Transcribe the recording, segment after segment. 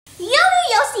鱿鱼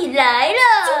游戏来了！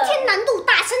今天难度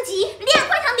大升级，2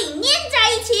块糖饼粘在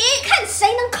一起，看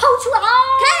谁能抠出来！肯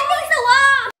定是我！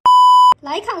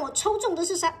来看我抽中的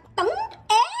是啥？等，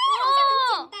哎，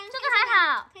哦，这个还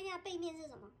好。看一下背面是什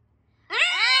么？啊，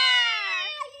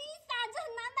雨伞，这很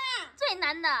难吧？最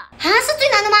难的啊，是最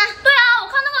难的吗？对啊，我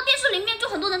看那个电视里面就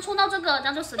很多人抽到这个，这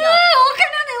样就死掉了。我看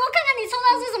看你抽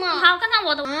到的是什么？好，看看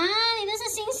我的。啊，你的是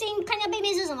星星，看一下背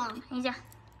面是什么？看一下。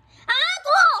啊，多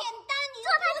简单！你这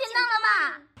太简单了吧？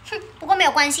哼，不过没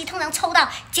有关系，通常抽到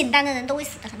简单的人都会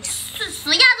死得很惨。是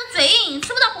死鸭子嘴硬，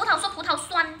吃不到葡萄说葡萄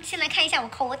酸。先来看一下我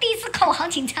抠，我第一次抠，好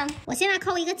紧张。我先来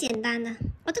抠一个简单的，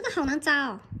哇，这个好难扎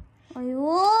哦。哎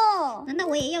呦，难道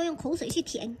我也要用口水去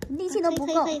填？力气都不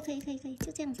够。可以，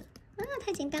就这样子。啊，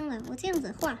太简单了，我这样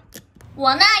子画。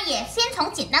我呢也先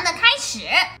从简单的开始。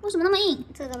为什么那么硬？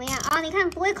这怎么样啊？你看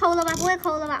不会抠了吧？不会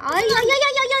抠了吧？哎呦，太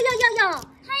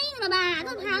硬了吧？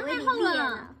这糖太厚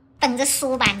了。等着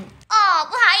输吧你。哦，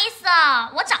不好意思哦，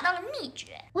我找到了秘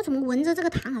诀。我怎么闻着这个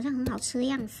糖好像很好吃的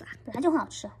样子啊？本来就很好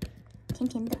吃，甜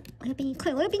甜的。我要比你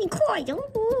快，哟！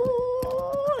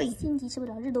心急吃不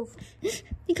了热豆腐。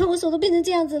你看我手都变成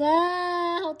这样子了，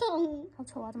好痛，好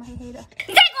丑啊，怎么黑黑的？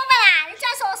你太过分啦！你居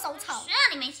然说我手丑。谁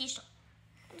让你没洗手？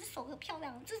我的手可漂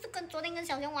亮了，这是昨天跟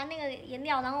小熊玩那个颜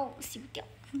料，然后洗不掉。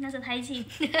那是胎气。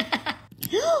哎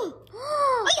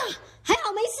呀，还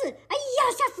好没事。哎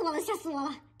呀，吓死我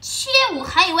了！切，我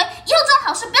还以为以后这种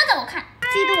好事不要找我看。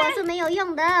嫉妒我是没有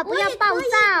用的，不要暴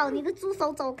躁，你的猪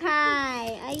手走开！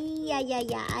哎呀，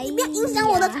你不要影响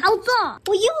我的操作。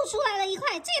我又出来了一块，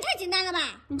这也太简单了吧？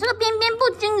你这个边边不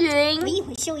均匀，我一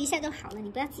会修一下就好了，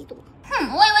你不要嫉妒我。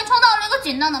哼，我以为抽到了一个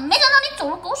简单的，没想到你走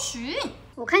了狗屎运。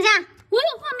我看一下，我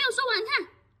有话没有说完，看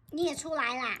你也出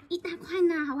来啦，一大块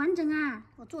呢，好完整啊！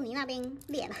我住你那边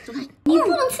裂了，你不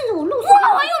能趁着我露宿。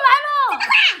哇，我又来了！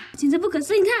简直不可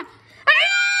思议，你看。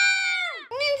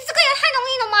你这个也太容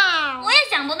易了嘛！我也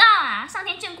想不到啊，上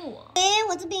天眷顾我。哎，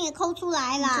我这边也抠出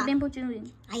来了，这边不均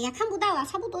匀。哎呀，看不到了，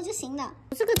差不多就行了。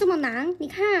我这个这么难，你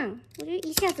看，我就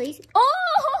一下子哦。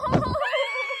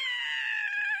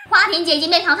花田姐已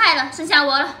经被淘汰了，剩下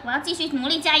我了，我要继续努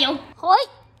力加油。哎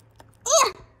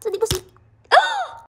呀，这里不行。